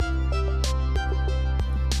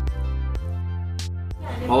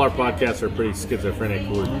all our podcasts are pretty schizophrenic.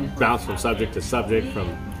 We bounce from subject to subject,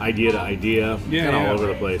 from idea to idea, kind of all over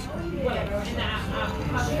the place.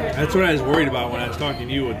 That's what I was worried about when I was talking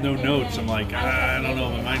to you with no notes. I'm like, I don't know,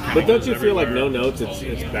 my mind kind of. But don't you feel like no notes?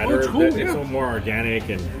 It's better. It's cool, It's more organic,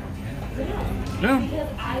 and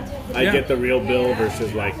I get the real Bill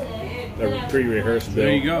versus like a pre-rehearsed Bill.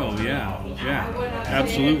 There you go. Yeah,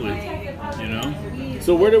 absolutely. You know.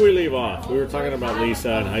 So where do we leave off? We were talking about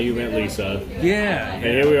Lisa and how you met Lisa. Yeah. And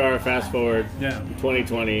here we are, fast forward,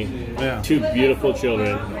 2020. Yeah. 2 beautiful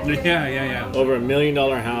children. Yeah. Over $1 million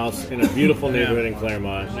house in a beautiful neighborhood in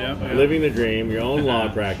Claremont. Yeah. Living the dream, your own law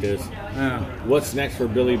practice. Yeah. What's next for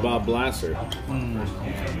Billy Bob Blasser?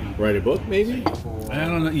 Write a book, maybe? I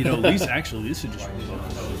don't know. You know, Lisa just wrote a book.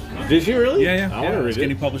 Did she really? Yeah. I want to read it's it.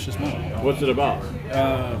 getting published this month. What's it about?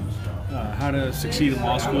 How to succeed in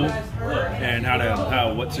law school, and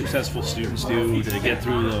what successful students do to get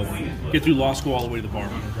through law school all the way to the bar.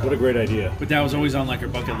 What a great idea! But that was always on like her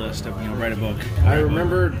bucket list of write a book. I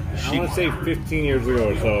remember, I want to say 15 years ago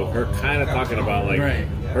or so, her kind of talking about like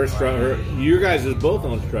her struggle. You guys' both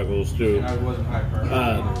own struggles through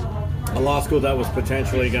a law school that was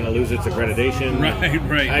potentially going to lose its accreditation.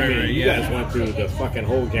 Right. I mean, you guys went through the fucking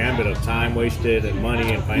whole gambit of time wasted and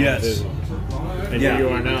money and finances. Yes. And here you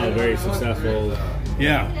are now, very successful.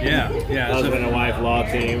 Yeah. Husband and wife law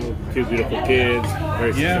team, 2 beautiful kids,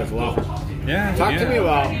 very successful law. Talk to me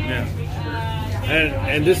about.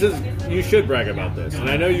 And this is, you should brag about this. And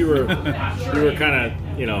I know you were kind of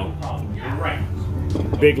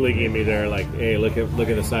big leaguing me there, like, hey, look at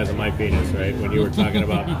the size of my penis, right? When you were talking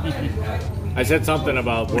about. I said something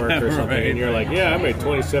about work or something, and you're like, I made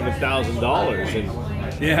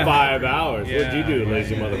 $27,000 in 5 hours. What'd you do,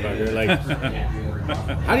 lazy motherfucker? Like,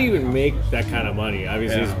 how do you even make that kind of money?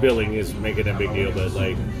 Obviously, his billing is making a big deal, but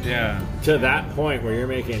like, to that point where you're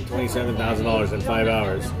making $27,000 in 5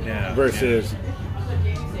 hours versus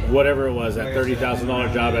whatever it was, that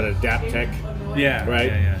 $30,000 job at a DAP Tech,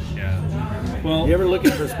 right? Yeah. Well, you ever look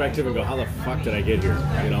in perspective and go, how the fuck did I get here?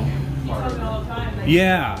 You know?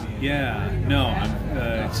 Yeah. No, I'm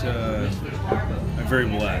very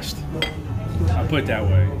blessed. I'll put it that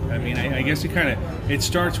way. I mean, I guess it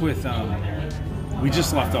starts with, we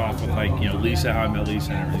just left off with Lisa, how I met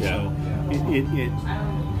Lisa and everything. So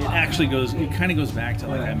it actually goes back to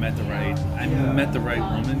like I met the right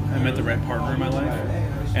woman, I met the right partner in my life,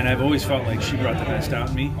 and I've always felt like she brought the best out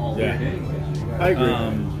in me. Yeah, I agree.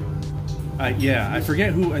 I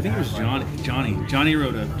forget who. I think it was Johnny. Johnny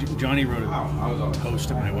wrote a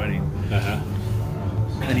toast at my wedding,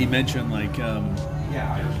 and he mentioned like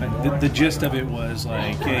the gist of it was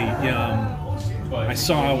like, hey, I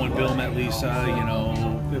saw when Bill met Lisa.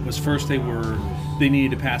 It was first they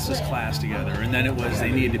needed to pass this class together, and then it was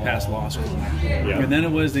they needed to pass law school, and then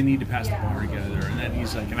it was they needed to pass the bar together, and then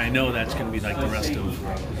he's like, and I know that's going to be like the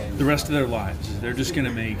rest of their lives. They're just going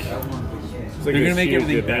to make. They're going to make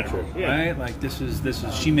everything better, right? Like this is.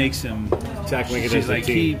 She makes him. She's like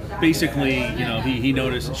he basically, he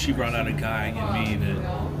noticed that she brought out a guy in me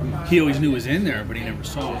that he always knew was in there, but he never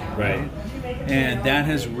saw it, right? And that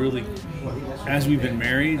has really, as we've been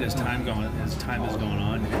married, as time has gone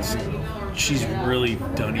on, she's really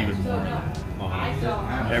done even more.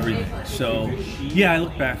 Everything. So I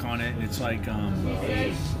look back on it and it's like.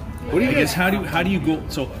 What do you guess? How do you go?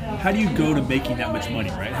 So how do you go to making that much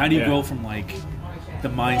money, right? How do you go from like the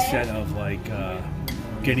mindset of like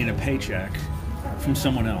getting a paycheck from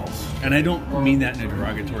someone else? And I don't mean that in a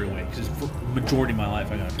derogatory way because for the majority of my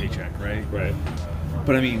life I got a paycheck, right? Right.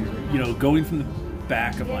 But I mean, going from the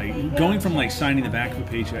back of signing the back of a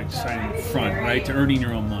paycheck to signing the front, right, to earning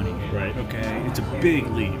your own money, right? Okay, it's a big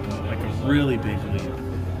leap, like a really big leap,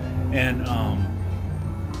 and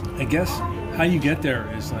I guess. How you get there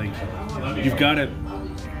is like you've got to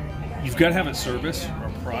have a service or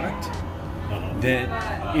a product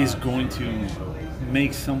that is going to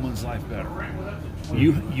make someone's life better.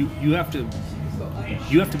 You have to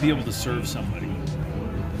be able to serve somebody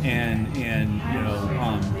and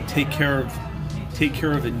take care of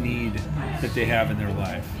a need that they have in their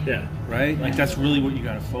life. Yeah. Right? Like that's really what you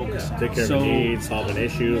got to focus on. Take care of a need, solve an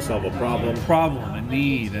issue, solve a problem. A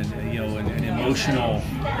need, and an emotional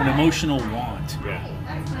want. Yeah.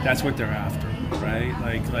 That's what they're after, right?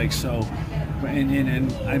 Like so.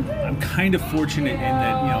 And I'm kind of fortunate in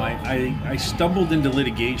that I stumbled into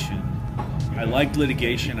litigation. I liked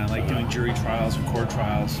litigation. I like doing jury trials and court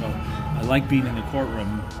trials. So I like being in the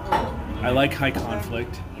courtroom. I like high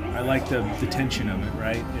conflict. I like the tension of it,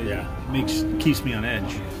 right? It keeps me on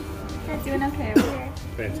edge. You're doing okay over here.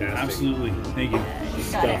 Fantastic. Absolutely. Thank you.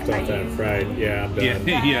 Stuffed up that fried. Yeah, I'm done.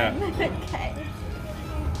 Yeah. Okay.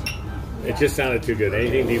 It just sounded too good.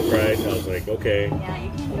 Anything deep fried, I was like, okay. Yeah, you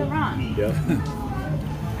can't go wrong.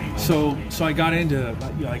 Yeah. So I got into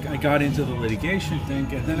I got into the litigation thing,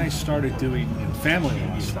 and then I started doing family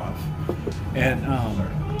law stuff. And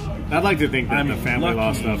I'd like to think that the family law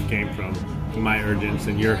lucky. stuff came from my urgence,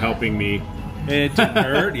 and you're helping me. It didn't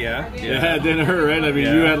hurt, yeah. Yeah, it didn't hurt, right? I mean,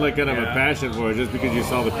 Yeah. you had like kind of a Yeah. passion for it just because you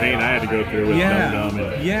saw the pain I had to go through with Dum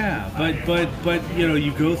Dum. Yeah, but you know,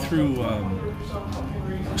 you go through.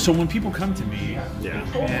 So when people come to me, Yeah.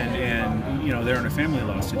 and you know they're in a family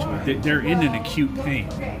law situation, they're in an acute pain.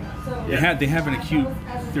 They have an acute.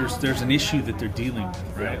 There's an issue that they're dealing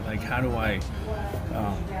with, right? Like how do I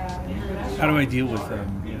deal with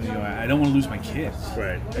you know, I don't want to lose my kids.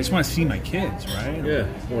 Right. I just want to see my kids, right? Yeah.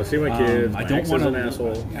 I want to see my kids. I My don't ex want is to. an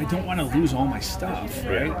asshole. I don't want to lose all my stuff,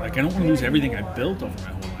 right? Yeah. Like I don't want to lose everything I built over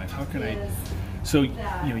my whole life. How can I? So you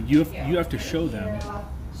know, you have to show them.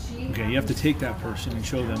 Okay, you have to take that person and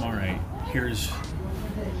show them. All right, here's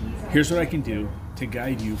what I can do to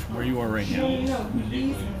guide you from where you are right now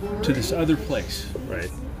to this other place Right.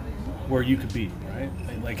 where you could be, right?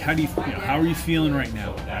 Like how do you know, how are you feeling right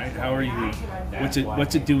now, right? How are you?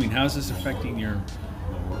 What's it doing? How's this affecting your?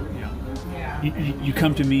 You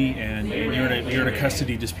come to me and you're in a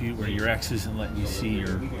custody dispute where your ex isn't letting you see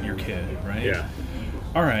your kid, right? Yeah.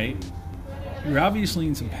 All right, you're obviously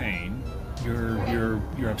in some pain. You're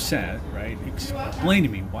upset, right? Explain to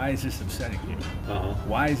me, why is this upsetting you? Uh-huh.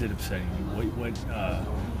 Why is it upsetting you?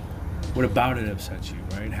 What about it upsets you,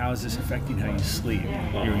 right? How is this affecting how you sleep,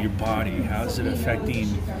 your body? How's it affecting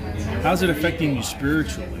you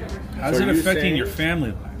spiritually? How's So it are you affecting saying- your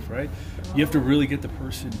family life, right? You have to really get the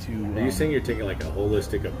person to. Are you saying you're taking like a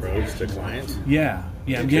holistic approach to clients? Yeah,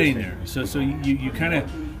 I'm getting there. Interesting. So you kind of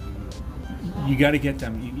you got to get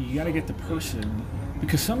them. You got to get the person,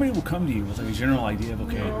 because somebody will come to you with like a general idea of,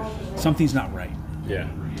 okay, something's not right. Yeah.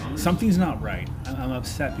 Something's not right. I'm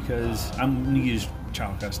upset because I'm going to use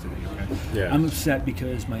child custody. Okay. Yeah. I'm upset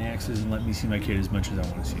because my ex doesn't let me see my kid as much as I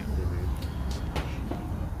want to see him.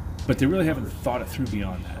 But they really haven't thought it through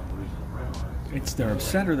beyond that. They're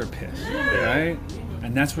upset or they're pissed, right?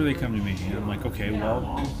 And that's where they come to me, and I'm like, okay, well,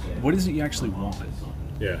 what is it you actually want?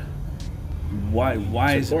 Yeah. Why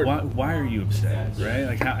It's important. why are you upset, right?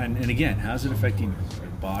 Like how, and again, how's it affecting your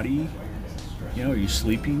body? You know, are you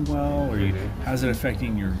sleeping well? Or how's it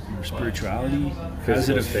affecting your spirituality? How's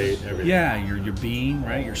Physical it state, everything. Yeah, your being,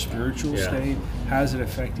 right? Your spiritual Yeah. state. How's it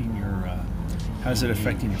affecting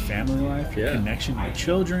your family life? Your Yeah. connection to your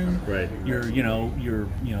children. Right. Your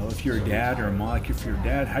if you're a dad or a mom, like if you're a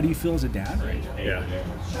dad, how do you feel as a dad right now? Yeah.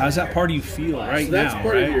 How's that part of you feel right So that's now?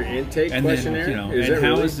 part of right? your intake and questionnaire? Then, you know, Is and that how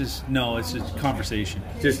really? is this? No, it's a conversation.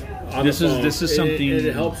 Just on This the is phone. something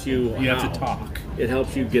It helps you. You have how? to talk. It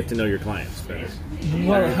helps you get to know your clients better.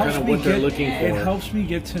 Well, it Kind helps of me what they're looking for. It helps me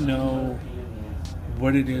get to know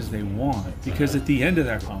what it is they want, because at the end of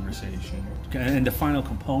that conversation, and the final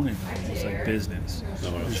component of it is like business.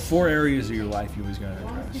 There's 4 areas of your life you always got to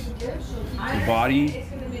address: your body,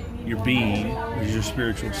 your being, which is your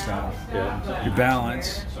spiritual stuff, Yeah. your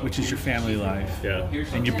balance, which is your family life, Yeah.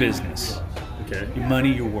 and your business. Okay. Your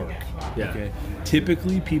money, your work. Yeah. Okay.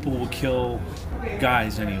 Typically, people will kill,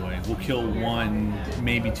 guys anyway, will kill 1,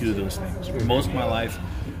 maybe 2 of those things. For most of my life,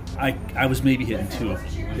 I was maybe hitting 2 of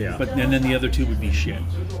them. Yeah. But then the other 2 would be shit.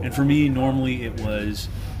 And for me, normally it was,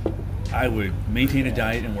 I would maintain a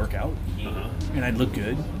diet and work out, Uh-huh. and I'd look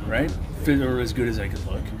good, right? Or as good as I could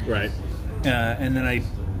look. Right. And then I'd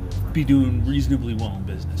be doing reasonably well in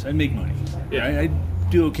business. I'd make money. Yeah. Right? I'd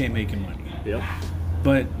do okay making money. Yep.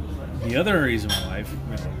 But the other areas of my life,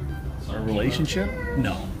 you know, a relationship,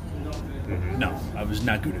 no. No, I was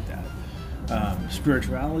not good at that.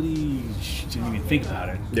 Spirituality, didn't even think about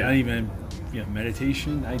it. Yeah. Not even,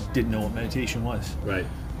 meditation, I didn't know what meditation was. Right.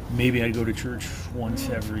 Maybe I'd go to church once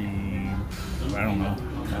every, I don't know,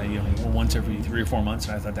 once every 3 or 4 months,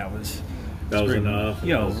 and I thought that was was great. enough.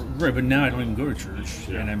 Right, but now I don't even go to church,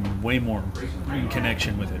 Yeah. and I'm way more in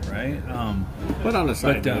connection with it, right? But on the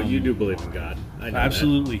side, But, note, you do believe in God. I know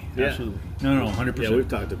Absolutely, that. Yeah. absolutely. No, 100%. Yeah, we've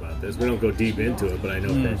talked about this. We don't go deep into it, but I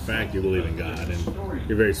know for a fact you believe in God, and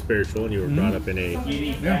you're very spiritual, and you were brought up in a.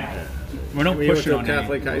 Yeah. I don't You push went it to a on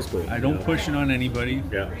Catholic any- high school. I don't push it on anybody.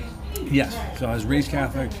 Yeah. Yes. So I was raised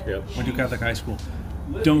Catholic. Yep. Went to Catholic high school.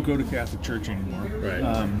 Don't go to Catholic church anymore. Right.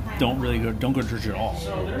 Don't go to church at all.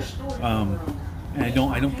 And I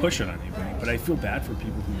don't push it on anybody. But I feel bad for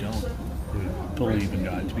people who don't believe in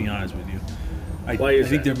God. To be honest with you, Why is I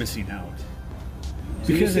think that? they're missing out.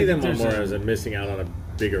 So you see I them think more there's as a missing out on a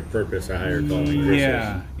bigger purpose, a higher calling,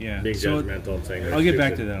 versus yeah. being So judgmental and saying they're I'll get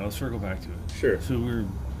back to stupid. that. I'll circle back to it. Sure. So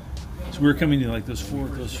So we're coming to like those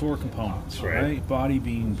four components, right? Body,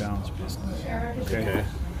 being, balance, business. Okay.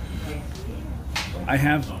 I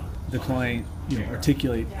have the client,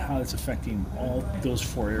 articulate how it's affecting all those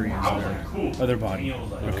 4 areas of their body,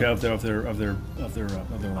 okay, of their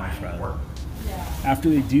life rather. After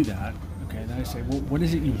they do that, okay, then I say, well, what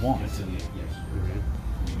is it you want?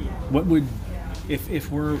 What would,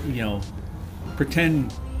 if we're,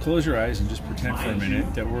 pretend, close your eyes and just pretend for a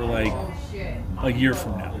minute that we're like a year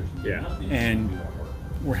from now. Yeah. And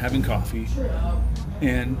we're having coffee,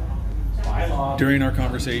 and during our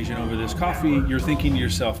conversation over this coffee, you're thinking to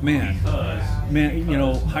yourself, man,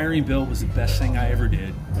 hiring Bill was the best thing I ever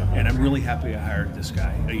did, and I'm really happy I hired this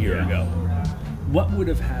guy a year ago. What would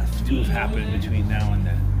have had to have happened between now and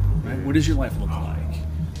then? Right? What does your life look like?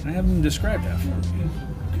 And I have them describe that for you,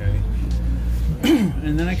 okay?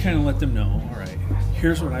 And then I kind of let them know, all right,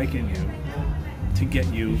 here's what I can do to get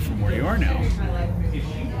you from where you are now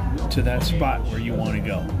to that spot where you want to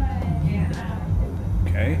go.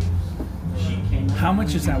 Okay? How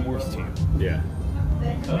much is that worth to you? Yeah.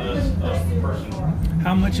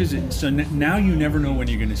 How much is it? So now you never know when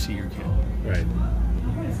you're going to see your kid. Right.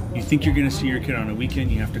 You think you're going to see your kid on a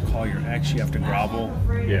weekend, you have to call your ex, you have to grovel.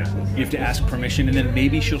 Yeah. You have to ask permission, and then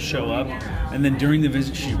maybe she'll show up, and then during the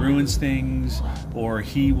visit she ruins things, or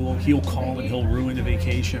he'll call and he'll ruin the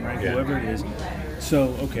vacation, right? Yeah. Whoever it is.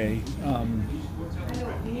 So, okay,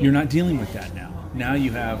 you're not dealing with that now. Now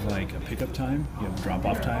you have like a pickup time, you have a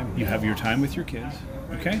drop-off time, you have your time with your kids,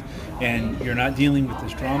 okay? And you're not dealing with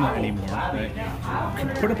this drama anymore, right?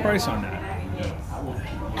 Put a price on that.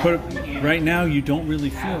 Right now you don't really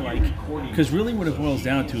feel like, because really what it boils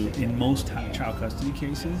down to in most child custody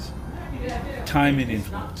cases, time and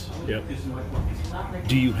influence. Yep.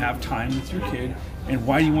 Do you have time with your kid? And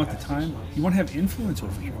why do you want the time? You want to have influence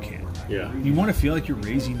over your kid. Yeah. You want to feel like you're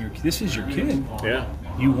raising your kid. This is your kid. Yeah.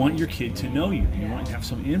 You want your kid to know you. You want to have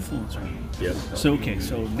some influence on you. Yep.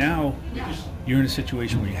 So now you're in a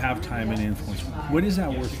situation where you have time and influence. What is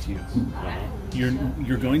that worth to you?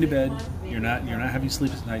 You're going to bed. You're not having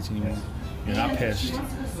sleepless nights anymore. You're not pissed.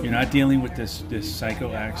 You're not dealing with this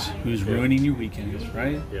psycho ex who's ruining your weekends,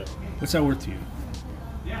 right? Yep. What's that worth to you?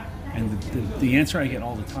 And the answer I get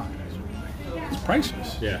all the time is, it's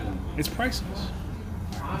priceless. Yeah. It's priceless.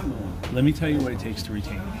 Let me tell you what it takes to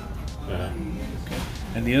retain me. Okay.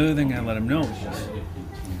 And the other thing I let them know is,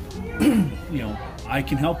 I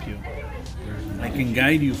can help you. I can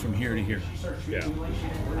guide you from here to here. Yeah.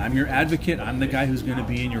 I'm your advocate. I'm the guy who's going to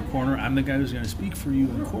be in your corner. I'm the guy who's going to speak for you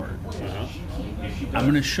in court. I'm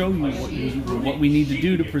going to show you what we need to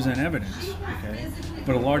do to present evidence. Okay.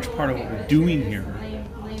 But a large part of what we're doing here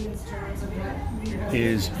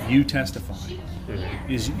is you testifying.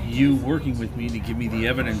 Is you working with me to give me the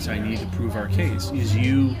evidence I need to prove our case. Is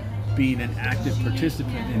you being an active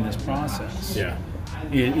participant in this process. Yeah.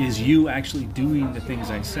 Is you actually doing the things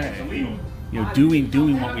I say.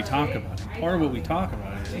 Doing what we talk about. And part of what we talk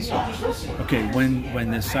about is, okay,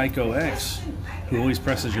 when this psycho ex who always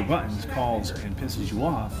presses your buttons calls and pisses you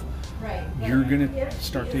off, you're gonna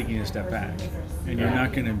start taking a step back, and you're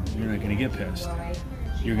not gonna get pissed.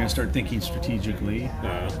 You're gonna start thinking strategically,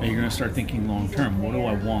 and you're gonna start thinking long term. What do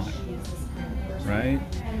I want, right?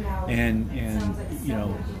 And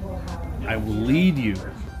I will lead you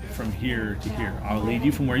from here to here. I'll lead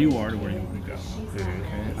you from where you are to where you want to go.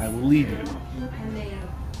 Okay? I will lead you.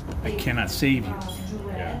 I cannot save you.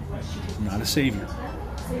 I'm not a savior.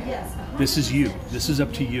 This is you. This is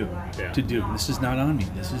up to you to do. This is not on me.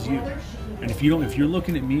 This is you. And if you're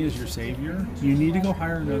looking at me as your savior, you need to go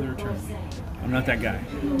hire another attorney. I'm not that guy.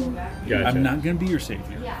 Gotcha. I'm not going to be your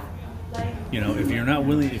savior. If you're not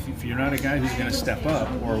willing, if you're not a guy who's going to step up,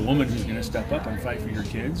 or a woman who's going to step up and fight for your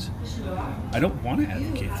kids, I don't want to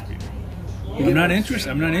advocate for you. I'm not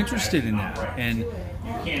interested in that. And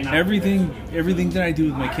everything that I do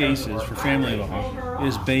with my cases for family law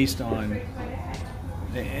is based on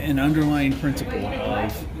an underlying principle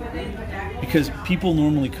of, because people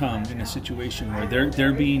normally come in a situation where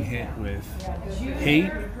they're being hit with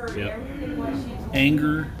hate,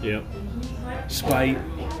 anger, spite,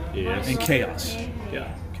 and chaos.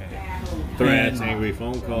 Yeah. Okay. Threats, angry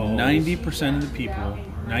phone calls. 90% of the people,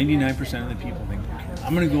 99% of the people think, okay,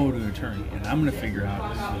 I'm going to go to an attorney and I'm going to figure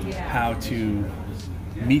out how to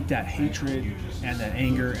meet that hatred and that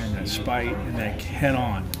anger and that spite and that head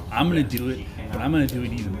on. I'm going to do it, but I'm going to do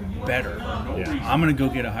it even better. Yeah. I'm going to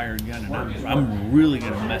go get a hired gun, and I'm really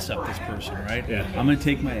going to mess up this person, right? Yeah. I'm going to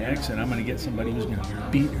take my ex, and I'm going to get somebody who's going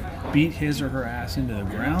to beat his or her ass into the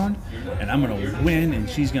ground, and I'm going to win, and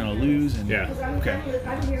she's going to lose. And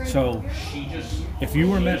okay. So if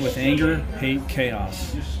you were met with anger, hate,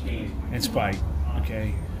 chaos, and spite,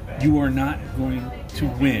 okay, you are not going to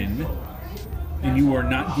win, and you are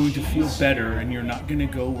not going to feel better, and you're not going to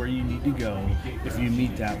go where you need to go if you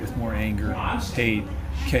meet that with more anger, hate,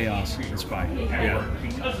 chaos, and spite.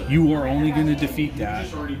 Yeah. You are only going to defeat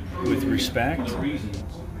that with respect,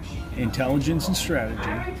 intelligence and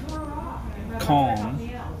strategy, calm,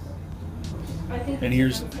 and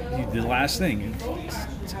here's the last thing,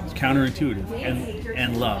 it's counterintuitive,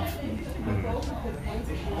 and love.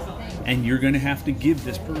 And you're going to have to give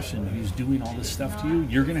this person who's doing all this stuff to you,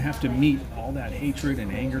 you're going to have to meet all that hatred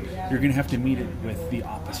and anger, you're going to have to meet it with the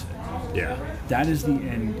opposite. Yeah. That is the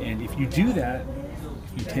end. And if you do that,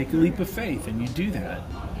 if you take a leap of faith and you do that,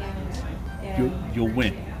 you'll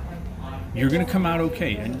win. You're going to come out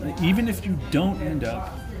okay. And even if you don't end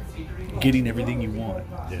up getting everything you want,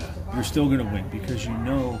 you're still going to win because you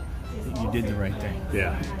know that you did the right thing.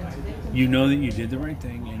 Yeah. You know that you did the right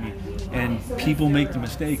thing, and people make the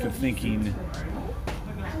mistake of thinking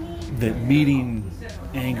that meeting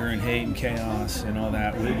anger and hate and chaos and all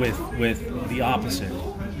that with the opposite,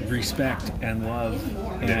 respect and love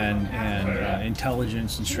and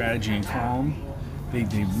intelligence and strategy and calm, they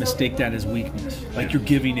mistake that as weakness. Like you're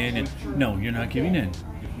giving in, and no, you're not giving in.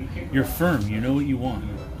 You're firm. You know what you want.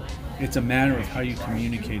 It's a matter of how you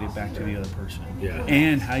communicate it back to the other person,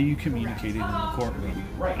 and how you communicate it in the courtroom.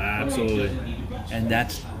 Absolutely. And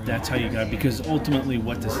that's how you got. Because ultimately,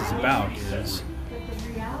 what this is about is,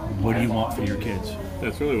 what do you want for your kids?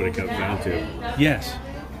 That's really what it comes down to. Yes,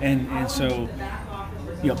 and so,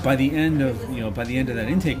 by the end of that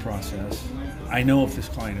intake process, I know if this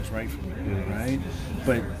client is right for me, right?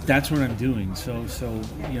 But that's what I'm doing. So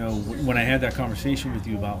when I had that conversation with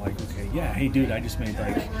you about like, okay, yeah, hey dude, I just had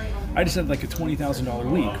like a $20,000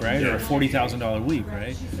 week, right? Or a $40,000 week,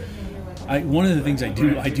 right? One of the things I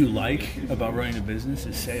do like about running a business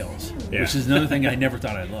is sales, which is another thing I never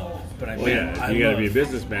thought I'd love. But you got to be a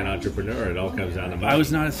businessman, entrepreneur. It all comes down to money. I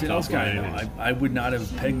was not a sales guy. No. I would not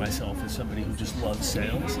have pegged myself as somebody who just loves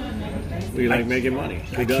sales. You like making money.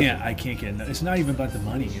 I can't get. It's not even about the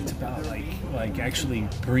money. It's about like actually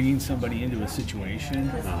bringing somebody into a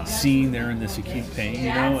situation, seeing they're in this acute pain,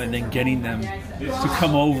 and then getting them to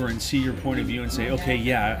come over and see your point of view and say, okay,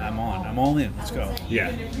 yeah, I'm all in. Let's go.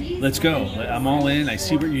 Yeah, let's go. I'm all in. I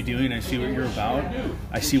see what you're doing. I see what you're about.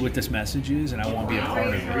 I see what this message is, and I want to be a part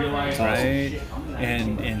of it. Right?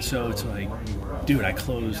 And so it's like, dude, I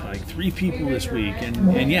closed like 3 people this week,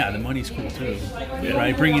 and yeah, the money's cool too,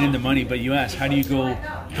 right? Bringing in the money. But you ask, how do you go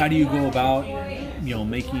about,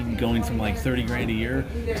 going from like 30 grand a year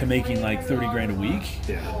to making like 30 grand a week?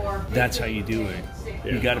 Yeah. That's how you do it.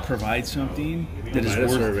 Yeah. You got to provide something that is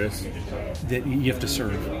worth service. That you have to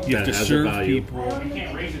serve. You have to serve people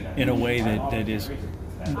in a way that is,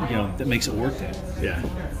 that makes it worth it. Yeah.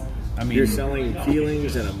 I mean, you're selling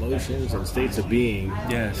feelings and emotions and states of being.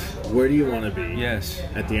 Yes. Where do you want to be? Yes.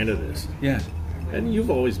 At the end of this. Yeah. And you've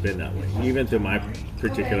always been that way. Even through my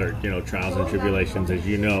particular, trials and tribulations, as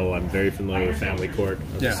you know, I'm very familiar with family court.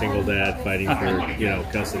 I was a single dad fighting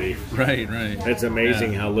for, custody. Right. It's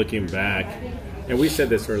amazing how looking back, and we said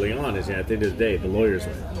this early on, is at the end of the day, the lawyers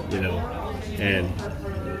win, and,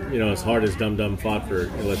 as hard as Dum Dum fought for,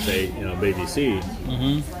 let's say, baby C,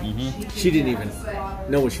 she didn't even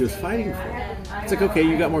know what she was fighting for. It's like, okay,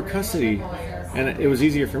 you got more custody. And it was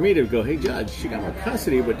easier for me to go, hey, Judge, she got more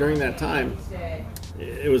custody, but during that time,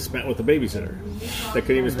 it was spent with a babysitter that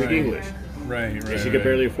couldn't even speak English. Right. And she could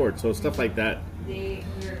barely afford. So stuff like that,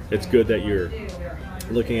 it's good that you're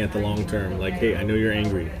looking at the long term. Like, hey, I know you're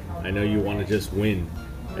angry. I know you want to just win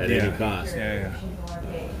at any cost. Yeah.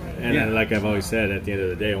 And like I've always said, at the end of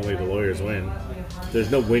the day, only the lawyers win.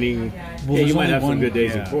 There's no winning. Well, you might have some good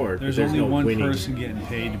days in court. There's only no one person getting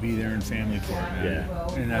paid to be there in family court, man.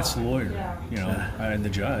 Yeah. And that's the lawyer, and the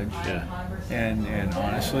judge. Yeah. And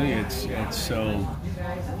honestly, it's so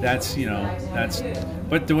that's.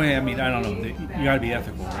 But the way I don't know. You got to be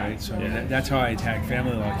ethical, right? So that's how I attack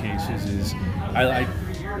family law cases. Is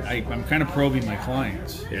I'm kind of probing my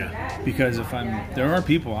clients. Yeah. Because there are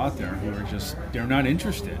people out there who are they're not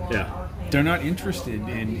interested. Yeah. They're not interested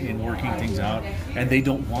in working things out, and they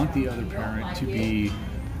don't want the other parent to be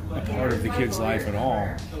a part of the kid's life at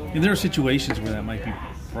all. And there are situations where that might be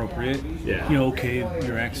appropriate. Yeah. Okay,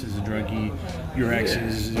 your ex is a druggie, your ex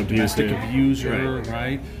is a domestic abuser,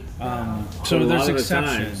 right? So there's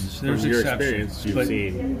exceptions. There's exceptions. You've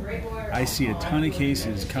seen. I see a ton of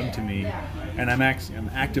cases come to me And I'm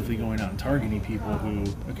actively going out and targeting people who,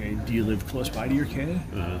 okay, do you live close by to your kid?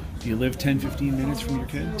 Do you live 10, 15 minutes from your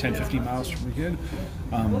kid? 10, 15 miles from your kid?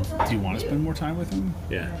 Do you want to spend more time with them?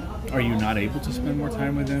 Yeah. Are you not able to spend more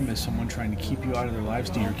time with them? Is someone trying to keep you out of their lives?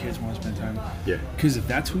 Do your kids want to spend time? Yeah. Because if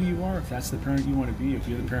that's who you are, if that's the parent you want to be, if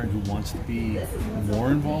you're the parent who wants to be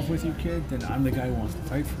more involved with your kid, then I'm the guy who wants to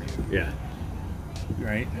fight for you. Yeah.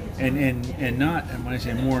 Right? And not, and when I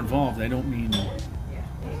say more involved, I don't mean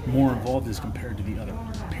more involved as compared to the other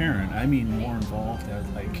parent. I mean more involved as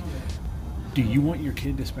like, do you want your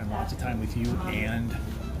kid to spend lots of time with you and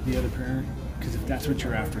the other parent? Because if that's what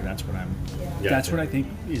you're after, that's what that's what I think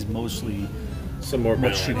is mostly some more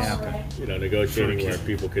balance. What should happen. You know, negotiating where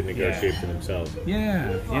people could negotiate for themselves.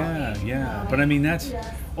 Yeah. But I mean, that's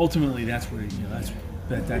ultimately that's what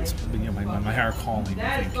that's my higher calling.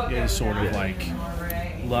 I think is sort of like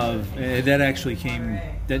love. That actually came.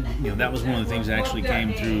 That was one of the things that actually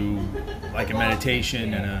came through like a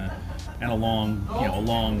meditation and a long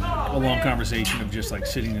conversation of just like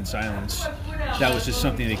sitting in silence. That was just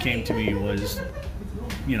something that came to me was,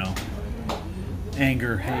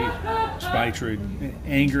 anger, hate,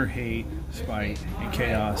 spite, and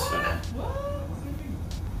chaos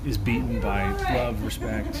is beaten by love,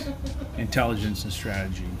 respect, intelligence, and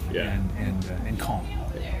strategy, and calm.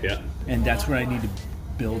 Yeah. And that's what I need to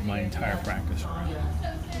build my entire practice around.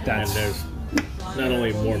 And there's not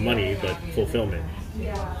only more money, but fulfillment.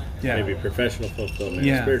 Yeah. Maybe professional fulfillment,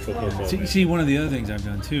 spiritual fulfillment. See, one of the other things I've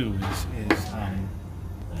done too is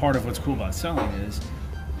part of what's cool about selling is,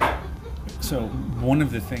 so one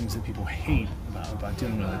of the things that people hate about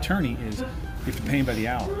dealing with an attorney is you have to pay them by the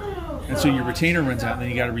hour. And so your retainer runs out and then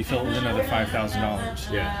you got to refill it with another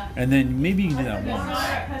 $5,000. Yeah. And then maybe you can do that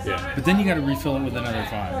once. Yeah. But then you got to refill it with another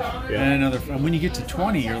 $5. Yeah. And and when you get to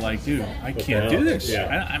 20, you're like, dude, I can't do this.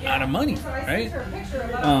 Yeah. I'm out of money, right?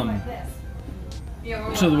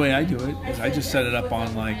 So the way I do it is I just set it up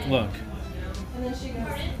on like, look,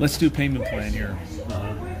 let's do a payment plan here.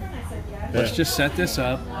 Let's just set this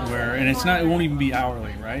up where, and it won't even be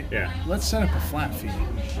hourly, right? Yeah. Let's set up a flat fee.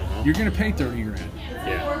 You're going to pay $30,000.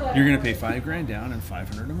 Yeah. You're going to pay $5,000 down and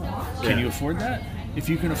 $500 a month. Can you afford that? If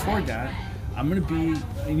you can afford that, I'm going to be,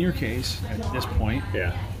 in your case, at this point,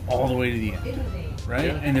 all the way to the end, right?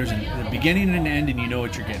 Yeah. And there's a beginning and an end, and you know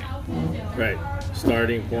what you're getting. Right.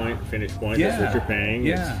 Starting point, finish point. That's what you're paying.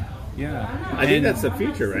 Yeah. I think that's the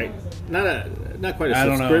future, right? Not quite a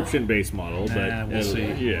subscription-based model, but we'll see.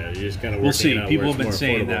 Yeah, you just kind of we'll see. Out People where have been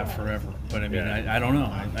saying affordable. that forever, but I mean, I don't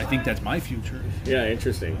know. I think that's my future. Yeah,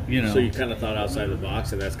 interesting. So you kind of thought outside the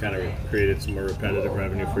box, and that's kind of created some more repetitive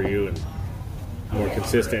revenue for you and more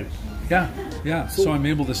consistent. Yeah. So I'm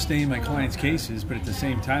able to stay in my clients' cases, but at the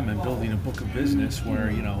same time, I'm building a book of business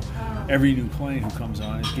where, every new client who comes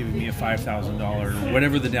on is giving me a $5,000,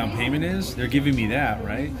 whatever the down payment is, they're giving me that,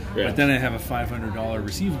 right? Yeah. But then I have a $500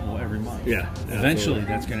 receivable every month. Yeah. Eventually,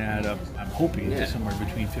 that's going to add up, I'm hoping, to somewhere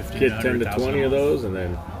between $50,000 Get and 10 to $100,000. 20 of those, and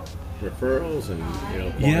then referrals and,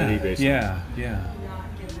 quantity based. Yeah.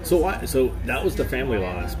 So that was the family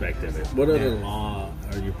law aspect of it. What other law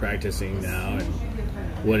are you practicing now, and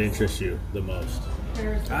what interests you the most?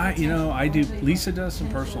 I do. Lisa does some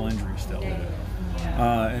personal injury still,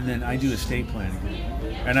 and then I do estate planning.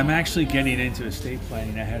 And I'm actually getting into estate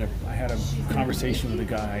planning. I had a conversation with a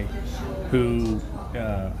guy who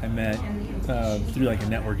I met through like a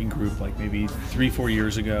networking group, like maybe 3-4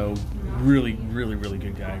 years ago. Really, really, really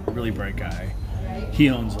good guy. Really bright guy. He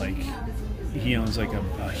owns like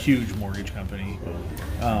a huge mortgage company,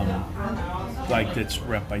 like that's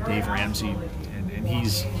rep by Dave Ramsey, and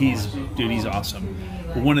he's awesome.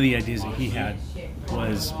 But one of the ideas that he had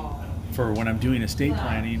was, for when I'm doing estate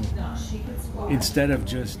planning, instead of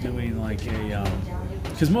just doing like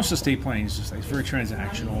because most estate planning is just like, it's very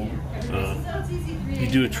transactional. You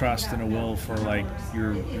do a trust and a will for like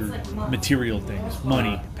your material things,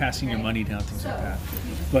 money, passing your money down, things like that.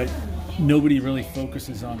 But nobody really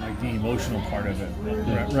focuses on like the emotional part of it,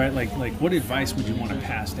 right? Like what advice would you want to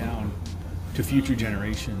pass down to future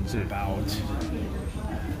generations about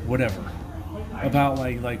whatever? About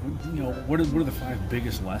like what are the 5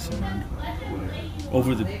 biggest lessons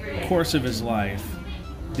over the course of his life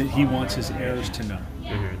that he wants his heirs to know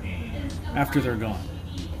after they're gone,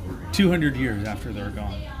 200 years after they're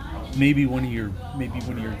gone, maybe one of your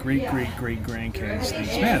great grandkids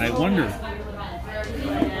thinks, man, I wonder.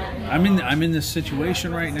 I'm in this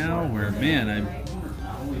situation right now where, man, I'm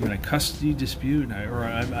in a custody dispute, or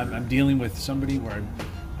I'm dealing with somebody where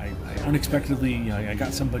I unexpectedly, I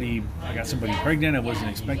got somebody pregnant. I wasn't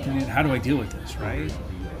expecting it. How do I deal with this, right?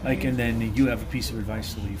 Like, and then you have a piece of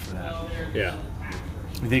advice to leave for that. Yeah.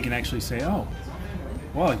 They can actually say, oh,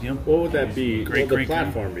 Well, what would that be? Great, what would the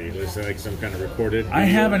platform be? Was it like some kind of recorded? I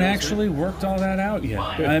haven't actually worked all that out yet.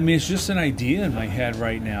 I mean, it's just an idea in my head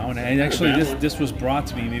right now, and actually, this was brought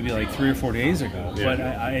to me maybe like 3 or 4 days ago. Yeah. But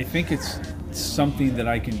I think it's something that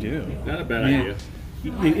I can do. Not a bad idea.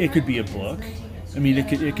 It could be a book. I mean,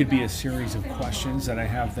 it could be a series of questions that I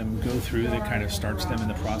have them go through that kind of starts them in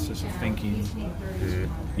the process of thinking,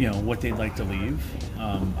 what they'd like to leave.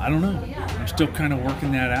 I don't know. I'm still kind of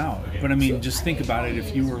working that out. But I mean, just think about it.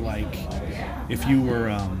 If you were, I'll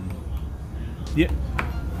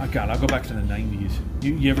go back to the 90s.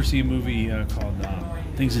 You ever see a movie called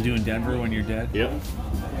Things to Do in Denver When You're Dead? Yep.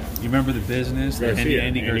 You remember The Business that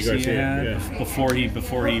Andy Garcia had before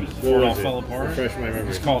it all fell apart? Refresh my memory.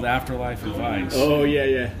 It's called Afterlife Advice. Oh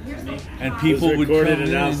yeah. And people would come in.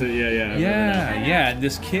 Yeah. And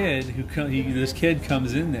this kid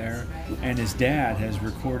comes in there, and his dad has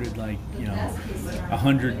recorded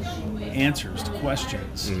 100 answers to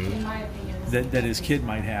questions that his kid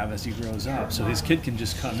might have as he grows up. So his kid can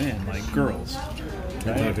just come in like girls.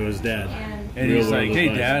 Right? Talk to his dad. And he's like,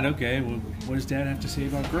 hey, Dad, okay, well, what does Dad have to say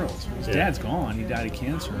about girls? His dad's gone. He died of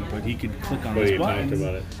cancer, but he could click on this button.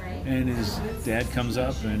 About it. And his dad comes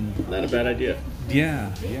up and... Not a bad idea.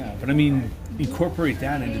 Yeah. But, I mean, incorporate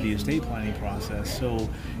that into the estate planning process. So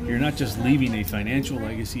you're not just leaving a financial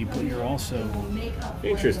legacy, but you're also...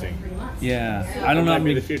 Interesting. Yeah. I don't know. Might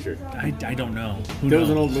be the future. I don't know. There was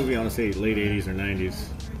an old movie, I want to say late 80s or 90s.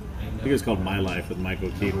 I think it was called My Life with Michael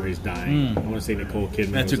Keaton, where he's dying. I want to say Nicole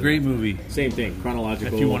Kidman. That's a great movie. Same thing,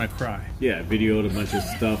 chronological. If you want to cry. Yeah, videoed a bunch of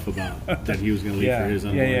stuff about that he was going to leave for his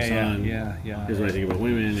unborn son. Yeah. Here's what I think about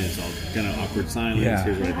women. It's all kind of awkward silence. Yeah.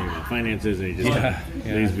 Here's what I think about finances. And he just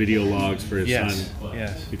lays video logs for his son.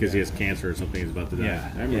 Yes. Because he has cancer or something. He's about to die.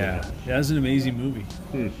 Yeah. I remember that. That was an amazing movie.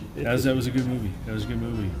 That was a good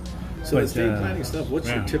movie. So estate planning stuff, what's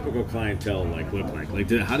your typical clientele look like?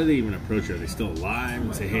 How do they even approach it? Are they still alive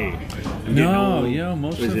and say, hey?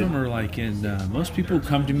 Most of them are most people who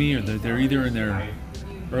come to me, or they're either in their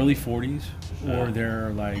early 40s or they're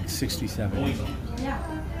like 60, 70.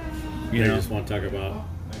 They just want to talk about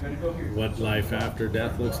what life after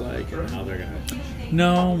death looks like and how they're going to...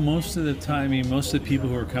 No, most of the time, most of the people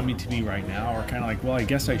who are coming to me right now are kind of like, well, I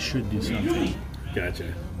guess I should do something.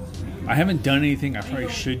 Gotcha. I haven't done anything. I probably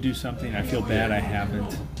should do something. I feel bad I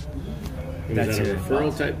haven't. Is that a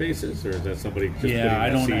referral type basis, or is that somebody just putting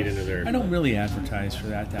a seed into their... I don't really advertise for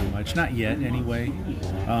that much. Not yet, anyway.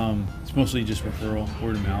 It's mostly just referral,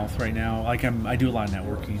 word of mouth right now. I do a lot of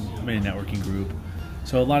networking. I'm in a networking group.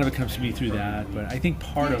 So a lot of it comes to me through that. But I think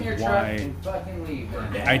part of why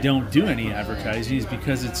I don't do any advertising is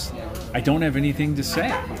because I don't have anything to say.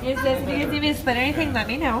 Is this because you missed anything? Let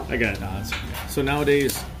me know. I got it. So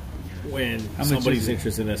nowadays... when somebody's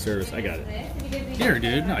interested in that service, I got it. Here,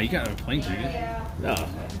 dude. No, you got a plane ticket. No.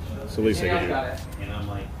 So at least I can do it.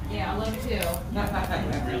 Yeah, I love too.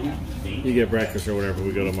 You get breakfast or whatever,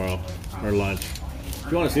 we go tomorrow. Or lunch. If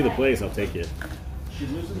you want to see the place, I'll take you.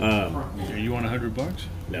 You want $100?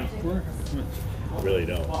 No. I really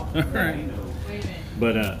don't. All right.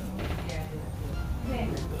 But,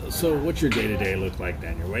 so what's your day-to-day look like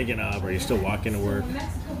then? You're waking up, are you still walking to work?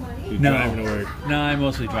 Driving to work? No, I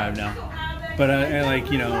mostly drive now. But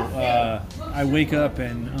I wake up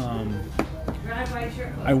and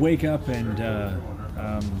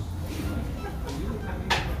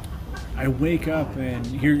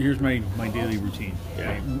here's my daily routine.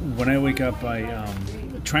 Yeah. When I wake up, I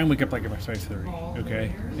try and wake up like about 5:30.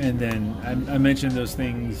 Okay, and then I mentioned those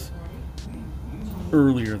things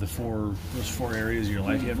earlier. Those four areas of your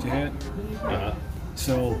life you have to hit.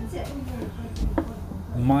 So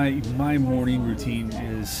my morning routine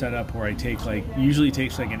is set up where I take usually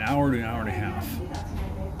takes an hour to an hour and a half.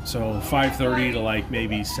 So 5:30 to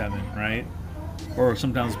maybe 7, right? Or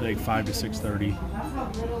sometimes 5 to 6:30.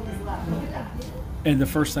 And the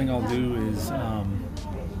first thing I'll do is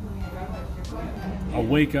I'll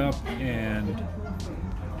wake up and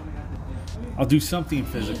I'll do something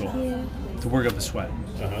physical to work up a sweat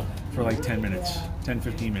for 10 minutes,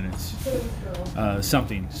 10-15 minutes.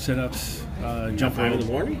 Something, sit-ups, jump rope. 5 in the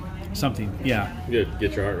morning? Something, yeah.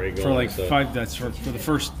 Get your heart rate going. For 5, that's for the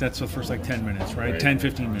first 10 minutes, right?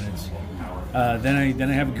 10-15 minutes. Then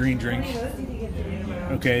I have a green drink.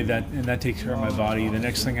 Okay, that takes care of my body. The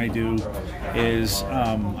next thing I do is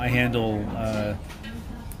I handle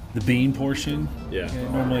the being portion. Yeah.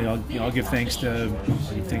 Normally, I'll give thanks to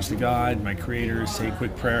God, my Creator, say a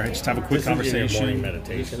quick prayer, just have a quick conversation. Is morning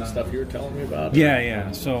meditation stuff you were telling me about?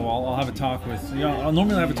 Yeah. So I'll have a talk with. I'll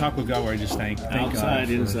normally have a talk with God where I just thank outside, God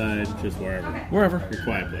inside, just wherever. Wherever. Your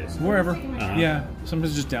quiet place. Wherever. Yeah.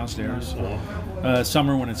 Sometimes just downstairs.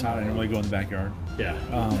 Summer when it's hot, I normally go in the backyard. Yeah.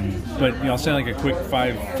 But I'll say like a quick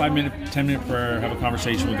 5-minute, 10-minute prayer, have a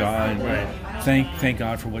conversation with God. Right. Thank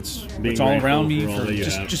God for what's all around me, for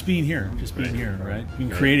just being here, being here, right? Being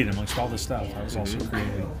created amongst all this stuff. I was also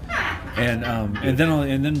created, and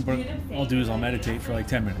then what I'll do is I'll meditate for like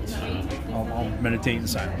 10 minutes. I'll meditate in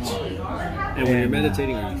silence. And when you're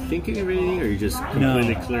meditating, are you thinking of anything, or are you just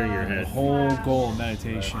completely clearing your head? The whole goal of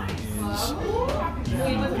meditation is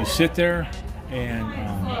you sit there. And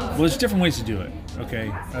there's different ways to do it. Okay,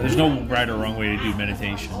 there's no right or wrong way to do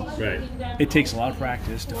meditation. Right. It takes a lot of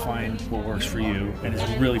practice to find what works for you, and it's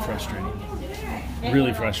really frustrating.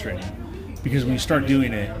 Really frustrating, because when you start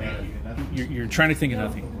doing it, you're trying to think of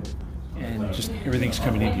nothing, and just everything's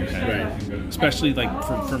coming into your head. Right. Especially like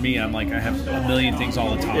for me, I'm like I have a million things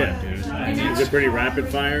all the time, dude. And is it pretty rapid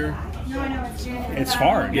fire? It's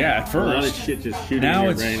hard, at first. A lot of shit just shooting in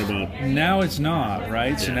your brain about. Now it's not,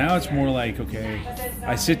 right? So now it's more like, okay,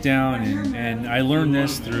 I sit down and I learned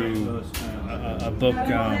this through a book.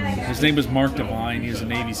 His name was Mark Devine. He was a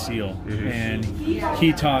Navy SEAL, and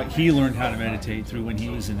he learned how to meditate through when he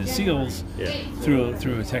was in the SEALs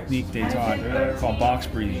through a technique they taught called box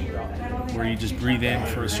breathing, where you just breathe in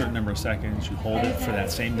for a certain number of seconds, you hold it for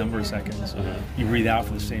that same number of seconds, you breathe out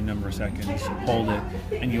for the same number of seconds, hold it,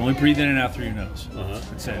 and you only breathe in and out through your nose.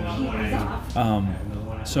 That's it.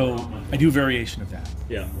 So I do a variation of that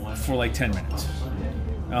for like 10 minutes.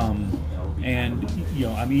 And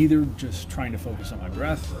I'm either just trying to focus on my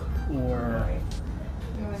breath, or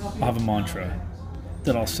I'll have a mantra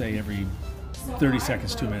that I'll say every 30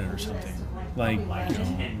 seconds to a minute or something. Like,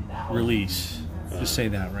 release. Just say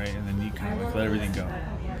that, right? And then you kind of like let everything go.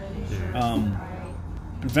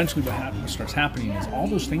 Eventually what starts happening is all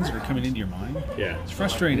those things that are coming into your mind, it's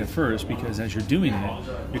frustrating at first because as you're doing it,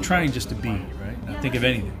 you're trying just to be, right? Not think of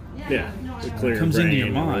anything. Yeah. When it comes into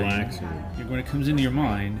your mind, when it comes into your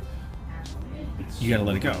mind, you got to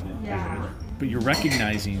let it go. But you're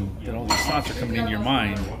recognizing that all these thoughts are coming into your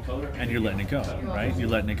mind, and you're letting it go, right? You're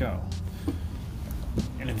letting it go.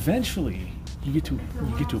 And eventually, you get to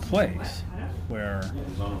a place where,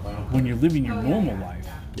 when you're living your normal life,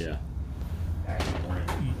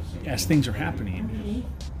 as things are happening,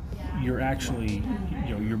 you're actually,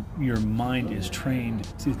 your mind is trained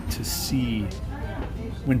to see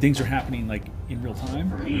when things are happening like in real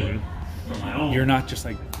time. You're not just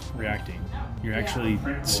like reacting. You're actually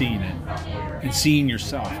seeing it and seeing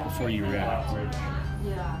yourself before you react.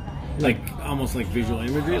 Like almost like visual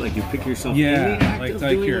imagery, like you pick yourself. In the act like of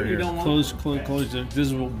doing here. what you don't want. Close. This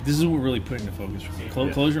is what really put into focus for me.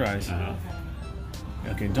 Close your eyes.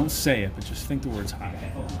 Okay, don't say it, but just think the words hi.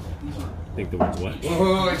 Think the words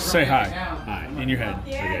what? Say hi. Hi. In your head.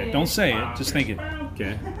 Okay. Don't say it, just think it.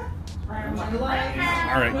 Okay. All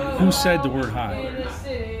right. Who said the word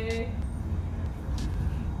hi?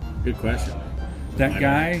 Good question. That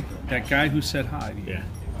guy who said hi to you. Yeah.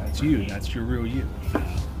 That's you. That's your real you.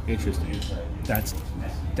 Interesting. That's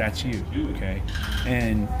you. Okay.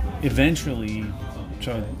 And eventually,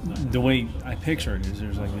 so the way I picture it is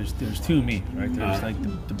there's two me, right? There's like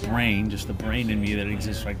the brain, just the brain in me that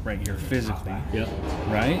exists like right here physically. Yep.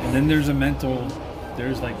 Right? And then there's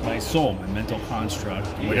there's like my soul, my mental construct,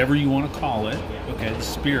 whatever you want to call it, okay, the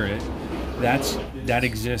spirit, that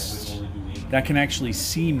exists, that can actually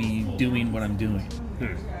see me doing what I'm doing.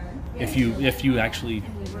 If you actually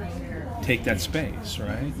take that space,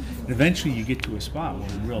 right? And eventually you get to a spot where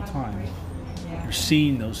in real time you're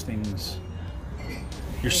seeing those things.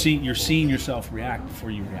 You're seeing yourself react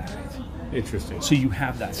before you react. Interesting. So you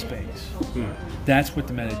have that space. That's what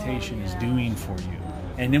the meditation is doing for you.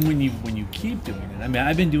 And then when you keep doing it, I mean,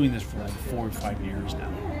 I've been doing this for like 4 or 5 years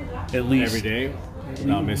now, at least. Every day.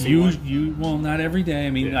 Not missing one? Well, not every day.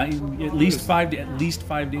 I mean, at least 5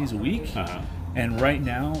 days a week. And right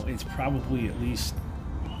now, it's probably at least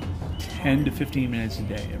 10 to 15 minutes a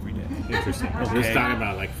day every day. Interesting. Okay. We're just talking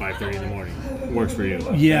about like 5:30 in the morning. Works for you.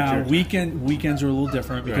 Yeah, weekends are a little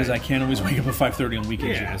different because I can't always wake up at 5:30 on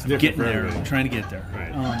weekends. Yeah, it's I'm getting there. I'm trying to get there.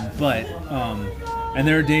 Right. And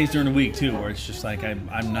there are days during the week too where it's just like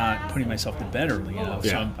I'm not putting myself to bed early enough,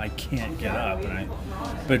 so I can't get up.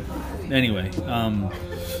 But anyway,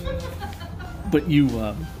 but you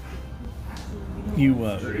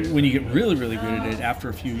when you get really, really good at it after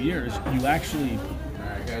a few years, you actually.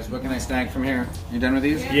 All right, guys, what can I snag from here? You done with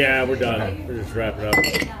these? Yeah, we're done. Okay. We're just wrapping up.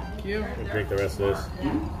 Thank you. We'll drink the rest of this.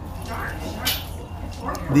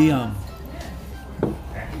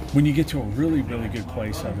 When you get to a really, really good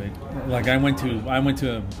place of it, like I went to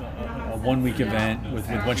a 1 week event with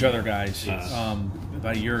a bunch of other guys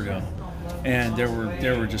about a year ago, and there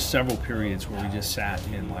were just several periods where we just sat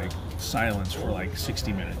in like silence for like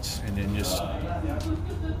 60 minutes and then just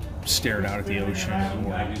stared out at the ocean.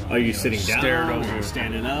 Or, are you sitting down? Are you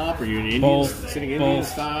standing up? Are you an Indian, sitting Indian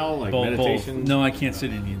style, like meditation? Both. No, I can't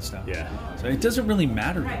sit Indian style. Yeah. So it doesn't really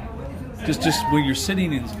matter. Just when you're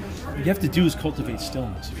sitting in. What you have to do is cultivate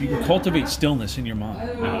stillness. If you can cultivate stillness in your mind,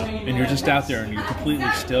 and you're just out there and you're completely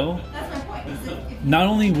still, not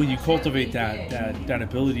only will you cultivate that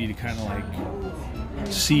ability to kind of like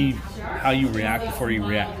see how you react before you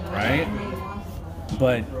react, right?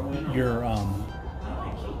 But you're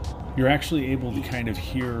actually able to kind of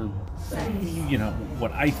hear,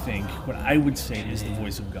 what I would say is the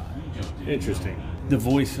voice of God. Interesting. The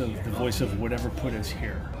voice of whatever put us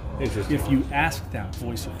here. If you ask that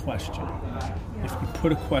voice a question, if you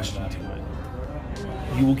put a question to it,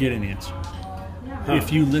 you will get an answer. Huh.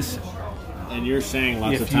 If you listen. And you're saying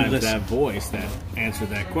lots of times that voice that answered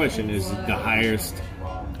that question is the highest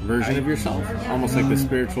version of yourself? Almost like the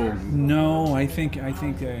spiritual... No, I think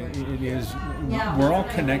it is... We're all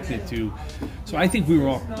connected to... So I think we were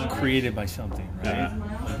all created by something, right?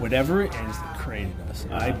 Whatever it is that created us.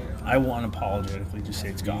 I will unapologetically just say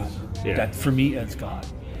it's God. Yeah. That, for me, it's God.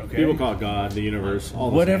 Okay? People call it God, the universe, all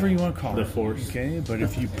whatever you want to call the it, force. Okay, but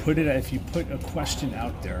if you put a question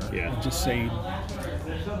out there, and just say,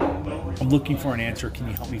 "I'm looking for an answer. Can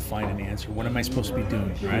you help me find an answer? What am I supposed to be doing?"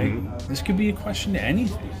 Right? Mm-hmm. This could be a question to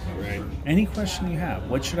anything. Right. Any question you have.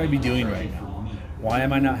 What should I be doing right now? Why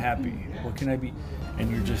am I not happy? What can I be? And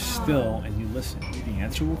you're just still and you listen. The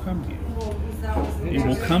answer will come to you. It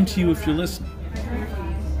will come to you if you're listening.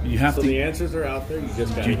 You have so to. The answers are out there.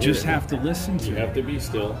 You just have to listen to. You have to be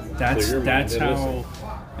still. That's how,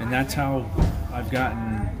 and that's how I've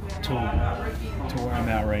gotten to where I'm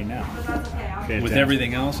at right now. Fantastic. With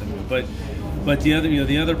everything else, but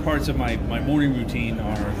the other parts of my morning routine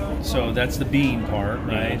are, so that's the being part,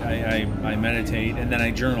 right? I meditate and then I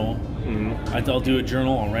journal. Mm-hmm. I'll do a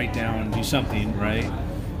journal. I'll write down and do something, right?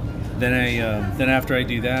 Then after I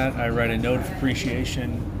do that, I write a note of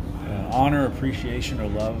appreciation. Honor, appreciation, or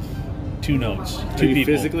love. 2 notes. 2 people. Are you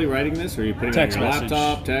people. Physically writing this, or are you putting it on your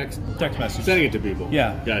laptop, text message, sending it to people?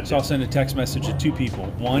 Yeah, gotcha. So I'll send a text message to 2 people.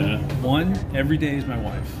 One every day is my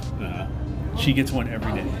wife. She gets one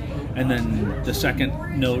every day, and then the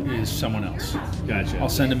second note is someone else. Gotcha. I'll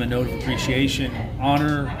send them a note of appreciation,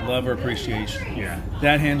 honor, love, or appreciation. Yeah.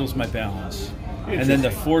 That handles my balance. And then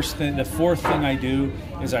the fourth thing I do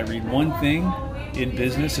is I read one thing in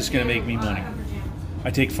business that's going to make me money. I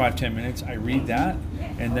take 5-10 minutes, I read that,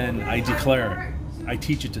 and then I declare it. I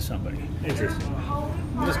teach it to somebody. Interesting.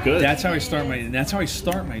 That's good. That's how I start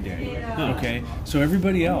my day. Huh. Okay? So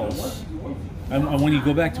everybody else, when you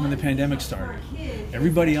go back to when the pandemic started,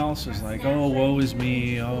 everybody else is like, oh, woe is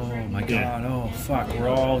me, oh my God, oh fuck, we're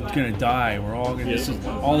all gonna die, we're all gonna,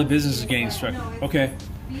 all the business is getting struck. Okay,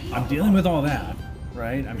 I'm dealing with all that,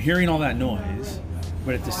 right? I'm hearing all that noise,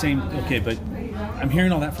 but at the same, but I'm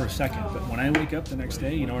hearing all that for a second, but when I wake up the next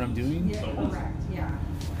day, you know what I'm doing?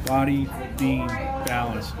 Body, being,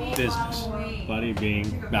 balance, business. Body,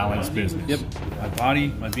 being, balance, business. Yep. My body,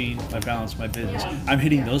 my being, my balance, my business. I'm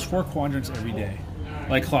hitting those 4 quadrants every day.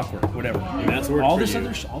 Like clockwork, whatever. And that's all this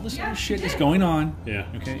other shit is going on. Yeah.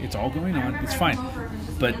 Okay, it's all going on. It's fine.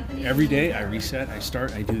 But every day I reset, I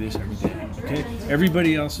start, I do this every day. Okay?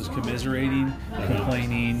 Everybody else is commiserating,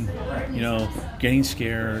 complaining, getting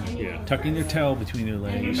scared, tucking their tail between their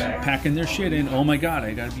legs, packing their shit in. Oh my God,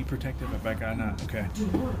 I gotta be protective if I gotta not. Okay.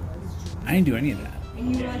 I didn't do any of that.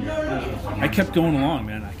 I kept going along,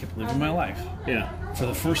 man. I kept living my life. Yeah. For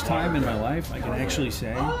the first time in my life, I can actually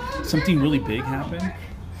say something really big happened.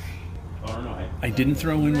 I didn't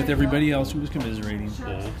throw in with everybody else who was commiserating.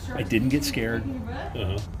 I didn't get scared.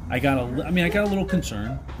 I got a little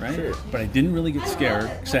concerned, right? Sure. But I didn't really get scared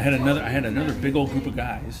because I had another big old group of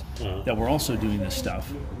guys that were also doing this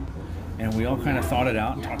stuff, and we all kind of thought it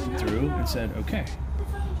out and talked it through and said, okay,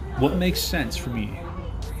 what makes sense for me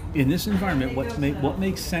in this environment? What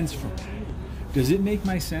makes sense for me? Does it make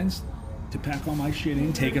my sense to pack all my shit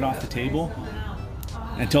in, take it off the table,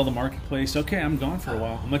 and tell the marketplace, okay, I'm gone for a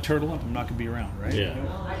while. I'm going to turtle up. I'm not going to be around, right?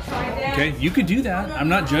 Yeah. Okay, you could do that. I'm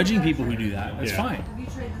not judging people who do that. That's fine.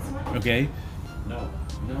 Okay?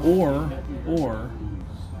 Or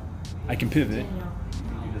I can pivot.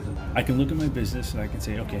 I can look at my business and I can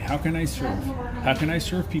say, okay, how can I serve? How can I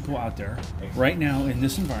serve people out there right now in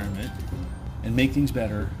this environment and make things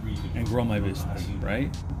better and grow my business,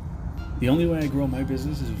 right? The only way I grow my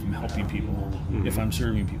business is if I'm helping people, if I'm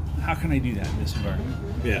serving people. How can I do that in this environment?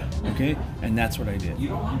 Yeah. Okay? And that's what I did.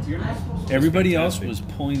 Everybody else was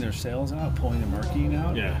pulling their sales out, pulling their marketing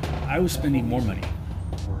out. Yeah. I was spending more money.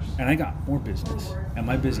 And I got more business. And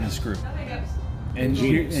my business grew. And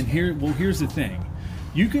here's the thing.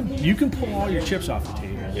 You can pull all your chips off the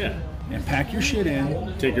table. Yeah. And pack your shit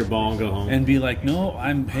in. Take your ball and go home. And be like, no,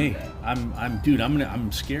 I'm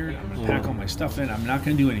scared. I'm gonna pack all my stuff in. I'm not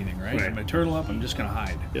gonna do anything, right? I'm gonna turtle up. I'm just gonna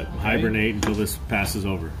hide. Yep. Hibernate until this passes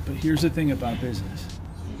over. But here's the thing about business.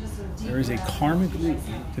 There is a karmic loop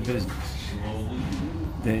to business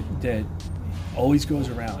that always goes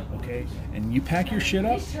around, okay? And you pack your shit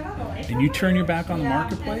up and you turn your back on the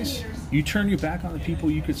marketplace, you turn your back on the people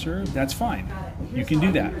you could serve, that's fine. You can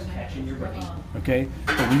do that, okay?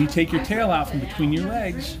 But when you take your tail out from between your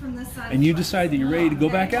legs and you decide that you're ready to go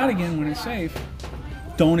back out again when it's safe,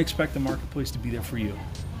 don't expect the marketplace to be there for you.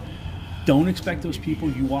 Don't expect those people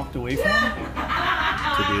you walked away from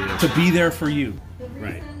to be there for you.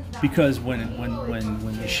 Right. Because when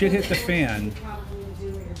the shit hit the fan,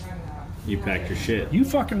 you packed your shit. You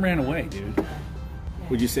fucking ran away, dude.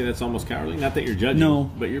 Would you say that's almost cowardly? Not that you're judging.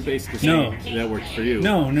 No. But you're basically saying that worked for you.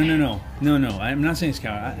 No. I'm not saying it's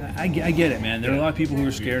cowardly. I get it, man. There are a lot of people who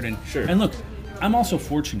are scared. And look, I'm also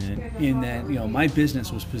fortunate in that, you know, my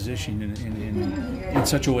business was positioned in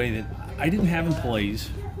such a way that I didn't have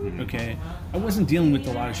employees. Okay, I wasn't dealing with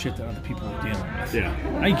a lot of shit that other people were dealing with. Yeah,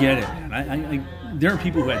 I get it, man. I there are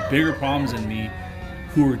people who had bigger problems than me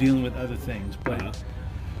who were dealing with other things, but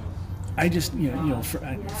I just, you know,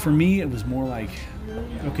 for me, it was more like,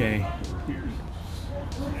 okay,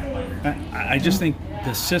 I just think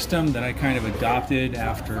the system that I kind of adopted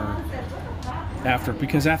after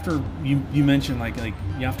you mentioned like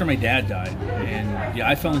after my dad died, and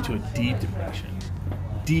I fell into a deep depression.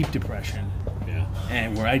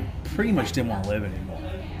 And where I pretty much didn't want to live anymore.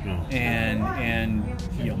 No. And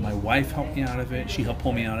you know, my wife helped me out of it. She helped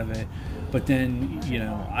pull me out of it. But then, you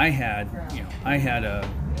know, I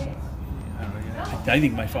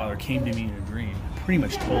think my father came to me in a dream, pretty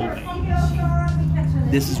much told me,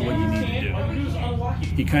 this is what you need to do.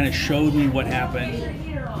 He kind of showed me what happened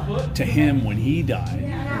to him when he died.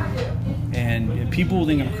 And people will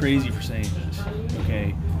think I'm crazy for saying this,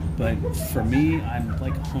 okay? But for me, I'm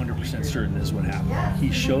like 100% certain this is what happened.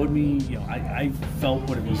 He showed me, you know, I felt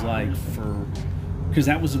what it was like because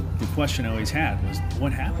that was the question I always had was,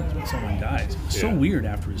 what happens when someone dies? It was so weird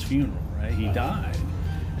after his funeral, right? He died.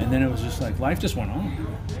 And then it was just like, life just went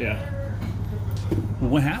on. Yeah.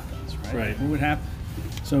 Well, what happens, right? Right. What would happen?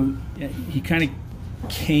 So he kind of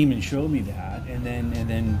came and showed me that. And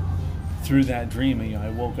then through that dream, you know,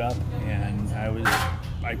 I woke up and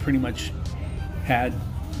I pretty much had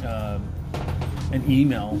an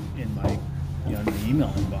email in my, you know, the email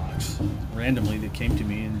inbox randomly that came to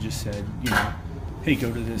me and just said, you know, hey,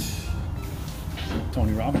 go to this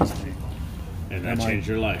Tony Robbins thing. And that changed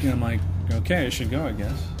your life. And I'm like, okay, I should go, I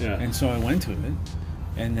guess. Yeah. And so I went to it.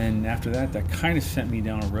 And then after that kind of sent me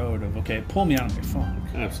down a road of, okay, pull me out of my funk.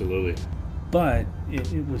 Absolutely. But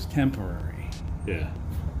it was temporary. Yeah.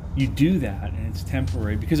 You do that and it's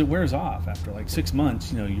temporary because it wears off after like 6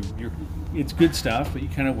 months. You know, you're it's good stuff, but you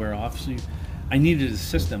kind of wear off. So I needed a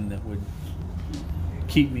system that would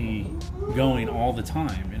keep me going all the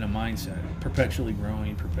time in a mindset, perpetually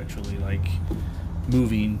growing, perpetually like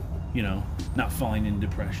moving. You know, not falling in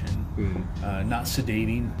depression, not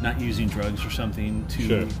sedating, not using drugs or something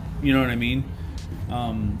to, you know what I mean?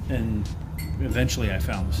 And eventually I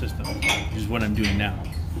found the system, which is what I'm doing now.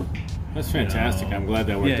 That's fantastic. I'm glad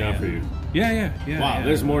that worked out for you. Yeah. Wow,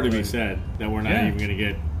 there's more to be said that we're not even going to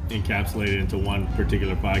get encapsulated into one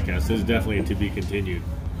particular podcast. This is definitely to be continued.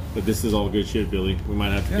 But this is all good shit, Billy. We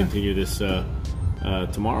might have to continue this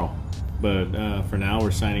tomorrow. But for now,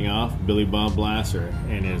 we're signing off. Billy Bob Blasser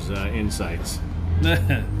and his insights.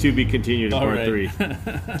 To be continued in part 3.